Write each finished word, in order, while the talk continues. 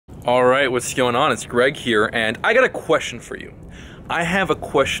All right, what's going on? It's Greg here, and I got a question for you. I have a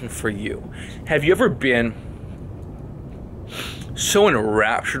question for you. Have you ever been so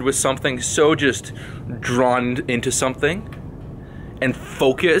enraptured with something, so just drawn into something and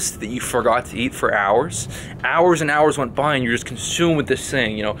focused that you forgot to eat for hours? Hours and hours went by and you're just consumed with this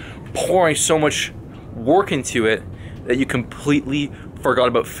thing, pouring so much work into it that you completely forgot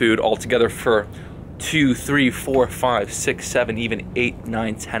about food altogether for 2, 3, 4, 5, 6, 7, even 8,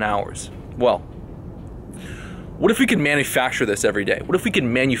 9, 10 hours. Well, what if we could manufacture this every day? What if we could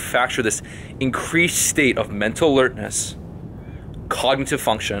manufacture this increased state of mental alertness, cognitive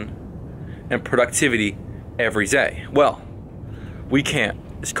function, and productivity every day? Well, we can.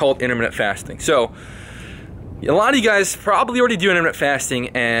 It's called intermittent fasting. So, a lot of you guys probably already do intermittent fasting,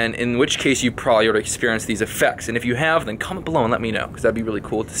 and in which case you probably already experienced these effects. And if you have, then comment below and let me know, because that'd be really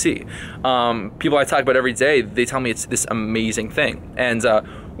cool to see. People I talk about every day, they tell me it's this amazing thing. And we're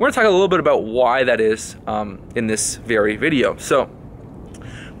going to talk a little bit about why that is in this very video. So,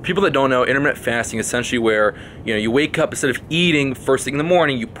 people that don't know, intermittent fasting is essentially where you wake up, instead of eating first thing in the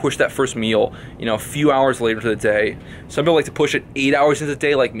morning, you push that first meal a few hours later into the day. Some people like to push it 8 hours into the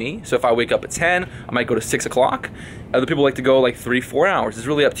day, like me. So if I wake up at 10, I might go to 6 o'clock. Other people like to go like 3, 4 hours. It's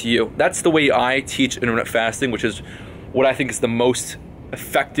really up to you. That's the way I teach intermittent fasting, which is what I think is the most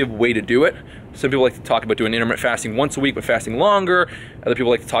effective way to do it. Some people like to talk about doing intermittent fasting once a week, but fasting longer. Other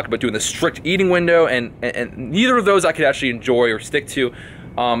people like to talk about doing the strict eating window, and neither of those I could actually enjoy or stick to.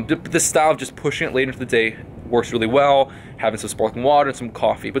 This style of just pushing it later into the day works really well, having some sparkling water and some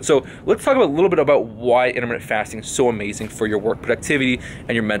coffee. But so let's talk a little bit about why intermittent fasting is so amazing for your work productivity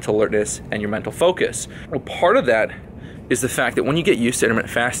and your mental alertness and your mental focus. Well, part of that is the fact that when you get used to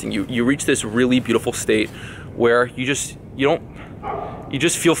intermittent fasting, you reach this really beautiful state where you just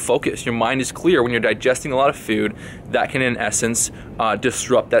feel focused. Your mind is clear. When you're digesting a lot of food, that can in essence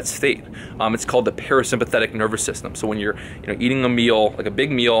disrupt that state. It's called the parasympathetic nervous system. So when you're eating a meal, like a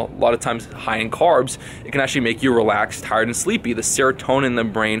big meal, a lot of times high in carbs, it can actually make you relaxed, tired, and sleepy. The serotonin in the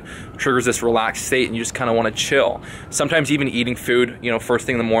brain triggers this relaxed state, and you just kind of want to chill. Sometimes even eating food, first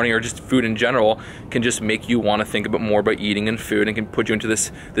thing in the morning, or just food in general, can just make you want to think a bit more about eating and food, and can put you into this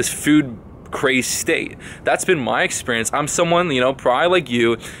food crazed state. That's been my experience. I'm someone, probably like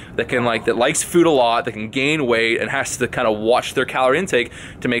you, that likes food a lot, that can gain weight and has to kind of watch their calorie intake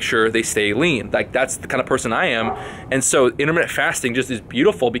to make sure they stay lean. That's the kind of person I am. And so intermittent fasting just is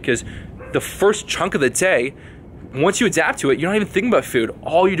beautiful because the first chunk of the day, once you adapt to it, you're not even thinking about food.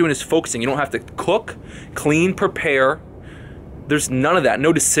 All you're doing is focusing. You don't have to cook, clean, prepare. There's none of that.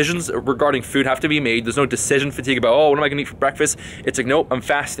 No decisions regarding food have to be made. There's no decision fatigue about, what am I gonna eat for breakfast? It's like, nope, I'm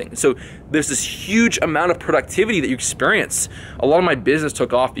fasting. So there's this huge amount of productivity that you experience. A lot of my business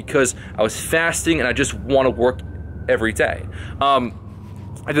took off because I was fasting and I just wanna work every day. I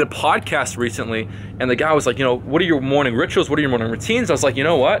did a podcast recently and the guy was like, what are your morning rituals? What are your morning routines? I was like, you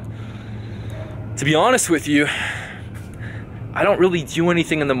know what? To be honest with you, I don't really do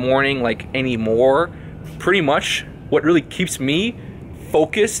anything in the morning anymore. Pretty much what really keeps me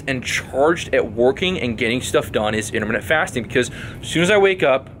focused and charged at working and getting stuff done is intermittent fasting, because as soon as I wake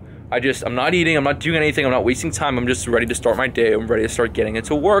up, I'm not eating, I'm not doing anything, I'm not wasting time, I'm just ready to start my day, I'm ready to start getting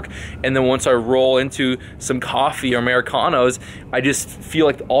into work. And then once I roll into some coffee or Americanos, I just feel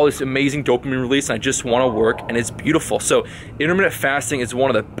like all this amazing dopamine release and I just want to work, and it's beautiful. So intermittent fasting is one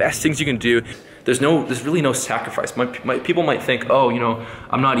of the best things you can do. There's really no sacrifice. People might think,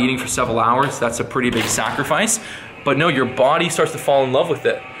 I'm not eating for several hours, that's a pretty big sacrifice. But no, your body starts to fall in love with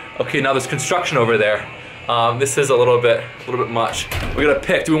it. Okay, now there's construction over there. This is a little bit much. We gotta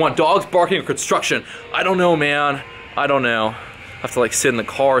pick. Do we want dogs barking or construction? I don't know, man. I don't know. I have to sit in the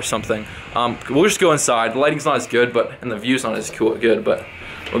car or something. We'll just go inside. The lighting's not as good, and the view's not as good, but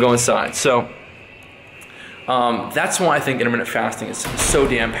we'll go inside. So that's why I think intermittent fasting is so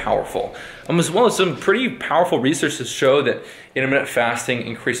damn powerful. As well as some pretty powerful research to show that intermittent fasting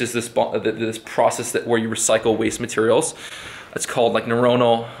increases this process where you recycle waste materials. It's called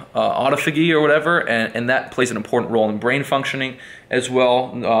neuronal autophagy or whatever, and that plays an important role in brain functioning as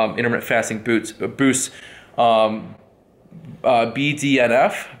well. Intermittent fasting boosts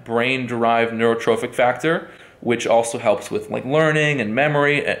BDNF, brain-derived neurotrophic factor, which also helps with learning and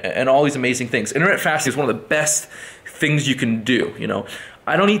memory and all these amazing things. Intermittent fasting is one of the best things you can do.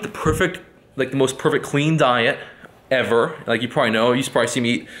 I don't eat the most perfect clean diet ever. You probably know, you probably see me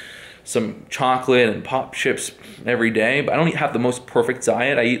eat some chocolate and pop chips every day, but I don't have the most perfect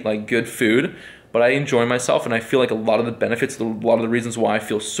diet. I eat good food, but I enjoy myself, and I feel like a lot of the benefits, a lot of the reasons why I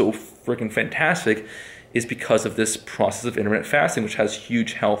feel so freaking fantastic is because of this process of intermittent fasting, which has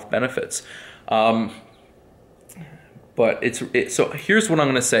huge health benefits. But so here's what I'm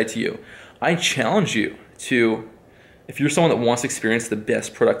going to say to you. I challenge you to, if you're someone that wants to experience the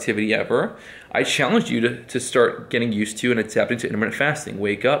best productivity ever, I challenge you to start getting used to and adapting to intermittent fasting.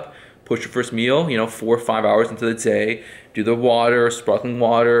 Wake up, push your first meal, 4 or 5 hours into the day, do the water, sparkling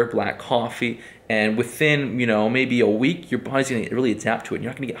water, black coffee, and within, maybe a week, your body's gonna really adapt to it. You're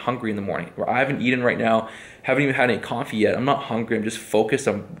not gonna get hungry in the morning. Where I haven't eaten right now, haven't even had any coffee yet. I'm not hungry, I'm just focused,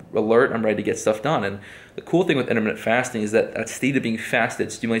 I'm alert, I'm ready to get stuff done. And the cool thing with intermittent fasting is that state of being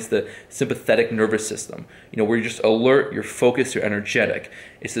fasted stimulates the sympathetic nervous system, where you're just alert, you're focused, you're energetic.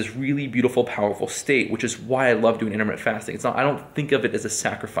 It's this really beautiful, powerful state, which is why I love doing intermittent fasting. I don't think of it as a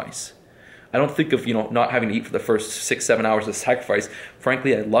sacrifice. I don't think of, not having to eat for the first 6-7 hours as a sacrifice.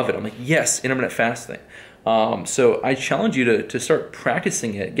 Frankly, I love it. I'm like, yes, intermittent fasting. So I challenge you to start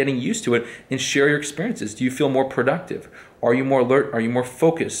practicing it, getting used to it, and share your experiences. Do you feel more productive? Are you more alert? Are you more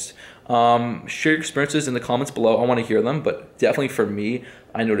focused? Share your experiences in the comments below. I want to hear them, but definitely for me,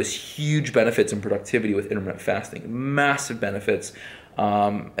 I notice huge benefits in productivity with intermittent fasting. Massive benefits.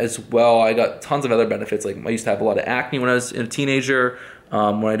 As well, I got tons of other benefits. Like I used to have a lot of acne when I was a teenager.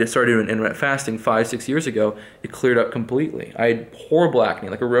 When I started doing intermittent fasting 5-6 years ago, it cleared up completely. I had horrible acne,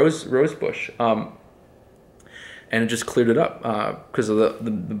 like a rose bush, and it just cleared it up because of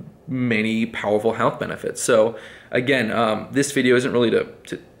the many powerful health benefits. So again, this video isn't really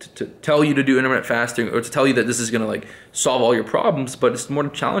to tell you to do intermittent fasting or to tell you that this is going to solve all your problems, but it's more to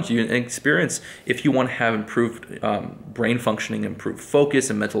challenge you and experience if you want to have improved brain functioning, improved focus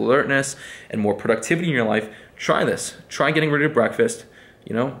and mental alertness, and more productivity in your life. Try this. Try getting ready to breakfast.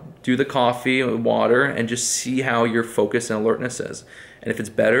 Do the coffee and water and just see how your focus and alertness is. And if it's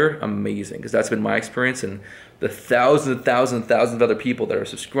better, amazing, because that's been my experience, and the thousands and thousands and thousands of other people that are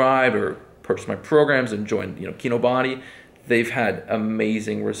subscribed or purchased my programs and joined, Kinobody, they've had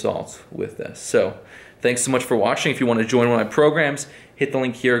amazing results with this. So thanks so much for watching. If you want to join one of my programs, hit the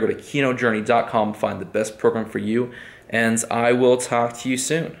link here, go to kinojourney.com, find the best program for you, and I will talk to you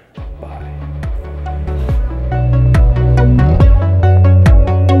soon.